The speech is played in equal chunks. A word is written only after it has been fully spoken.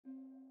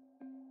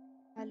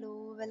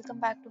welcome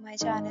back to my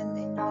channel,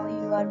 and now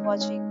you are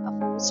watching a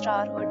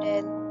 4-star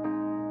hotel.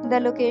 The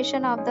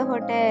location of the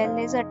hotel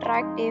is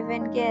attractive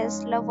and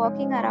guests love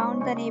walking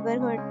around the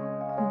neighborhood.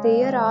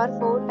 There are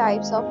 4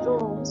 types of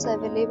rooms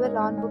available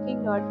on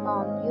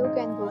booking.com. You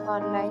can book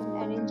online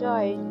and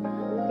enjoy it.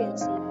 You can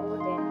see more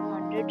than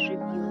 100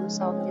 reviews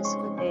of this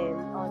hotel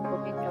on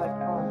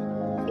booking.com.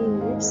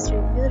 Its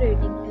review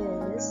rating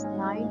is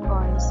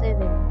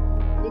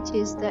 9.7, which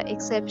is the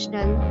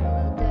exceptional.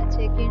 The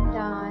check-in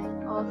time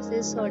of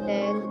this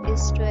hotel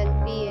is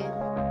 12 p.m.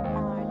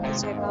 and the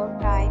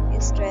check-out time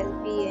is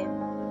 12 p.m.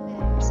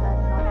 Pets are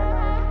not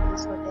allowed in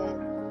this hotel.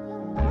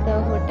 The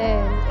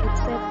hotel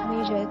accepts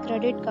major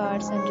credit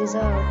cards and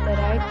reserves the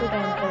right to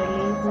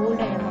temporarily hold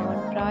an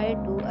amount prior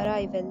to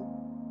arrival.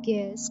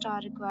 Guests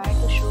are required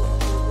to show a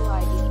photo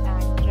ID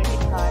and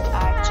credit card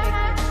at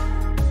check-in.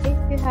 If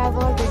you have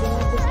already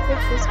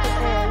visited this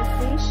hotel,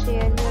 please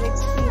share your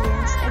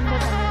experience in the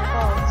comment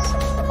box.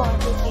 For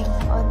booking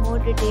or more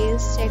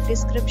details, check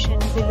description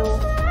below.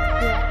 If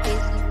you are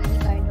facing any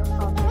kind of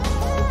problem in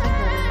booking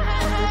a room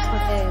from this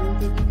hotel,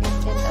 then you can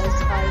tell us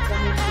by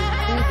commenting.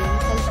 We will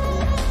help you.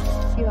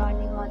 If you are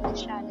new on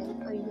this channel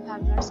or you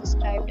have not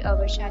subscribed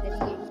our channel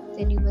yet,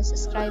 then you must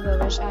subscribe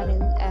our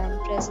channel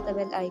and press the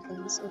bell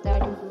icon so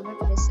that you do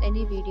not miss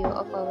any video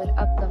of our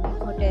upcoming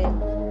hotel.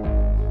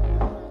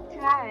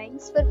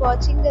 Thanks for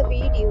watching the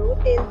video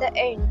till the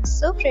end.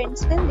 So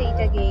friends, will meet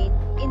again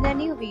in a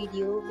new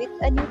video with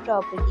a new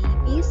property.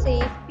 Be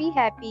safe, be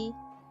happy.